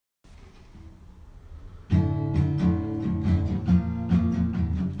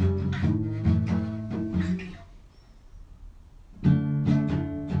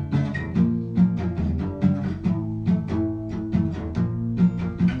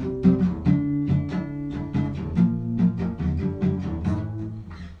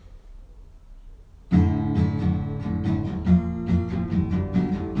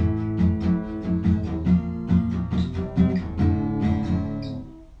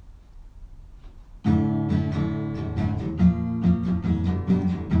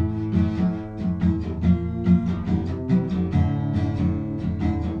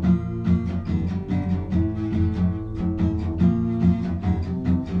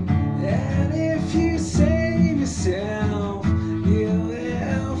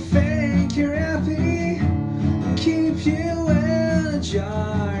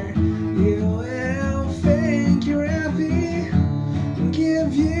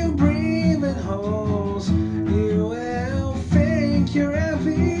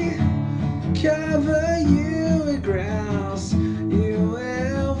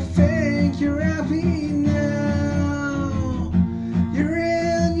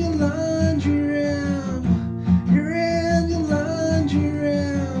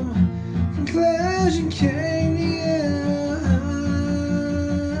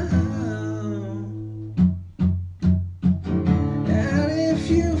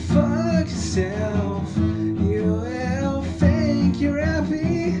yourself. You will think you're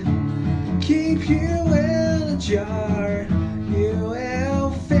happy, keep you in a jar. You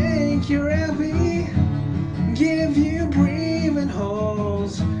will think you're happy, give you breathing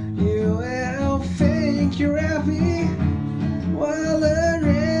holes. You will think you're happy while they're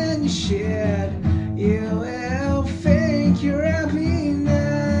in your shed. You will think you're happy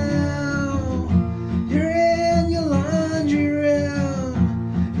now. You're in your laundry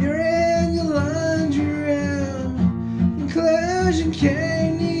room. You're in your laundry room. Conclusion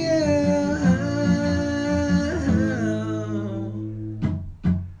came to you.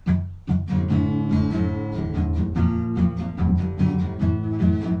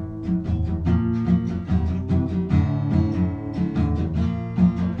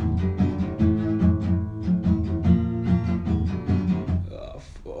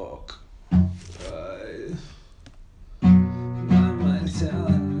 Fuck. My mind's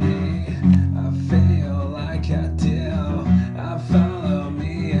telling me I feel like I do. I follow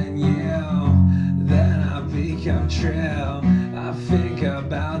me and you, then I become true. I think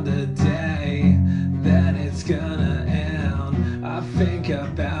about the day that it's gonna end. I think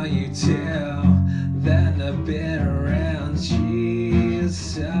about you too, then the bitter ends. She's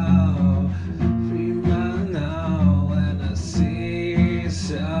so free my now and I see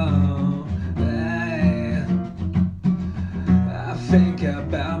so hey. I think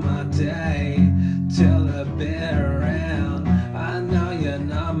about my day till the bitter end. I know you're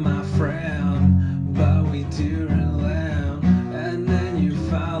not my friend, but we do relent. And then you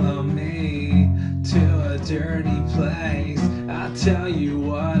follow me to a dirty place. I tell you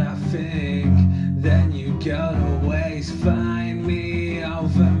what I think, then you go to waste. Find me,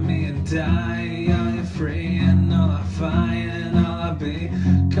 over me and die. You're free and all I find and all I be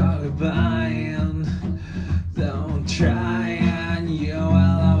caught goodbye. Don't try and you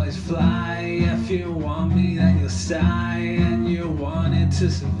will always fly. If you want me then you'll sigh, and you want it to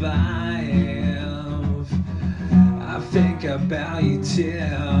survive. I think about you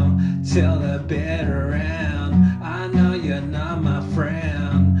till the bitter end. I know you're not my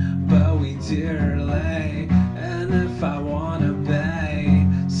friend, but we do relate. And if I wanna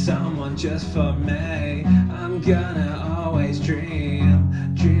be someone just for me, I'm gonna always dream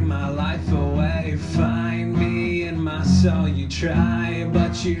my life away. Find me in my soul, you try,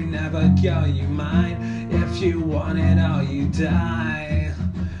 but you never go. You mind if you want it all, you die.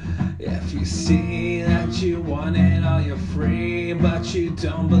 If you see that you want it all, you're free, but you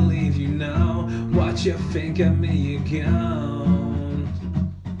don't believe you know what you think of me, you're gone.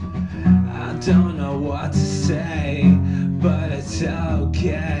 I don't know what to say, but it's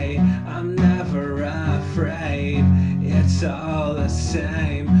okay. I'm never afraid, it's all the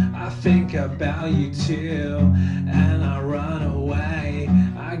same. I think about you too, and I run away.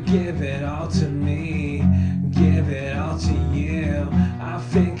 I give it all to me, give it all to you. I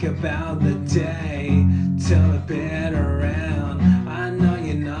think about the day till the bitter end. I know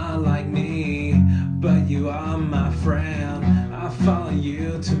you're not like me, but you are my friend. I follow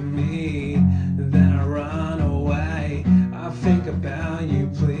you to me.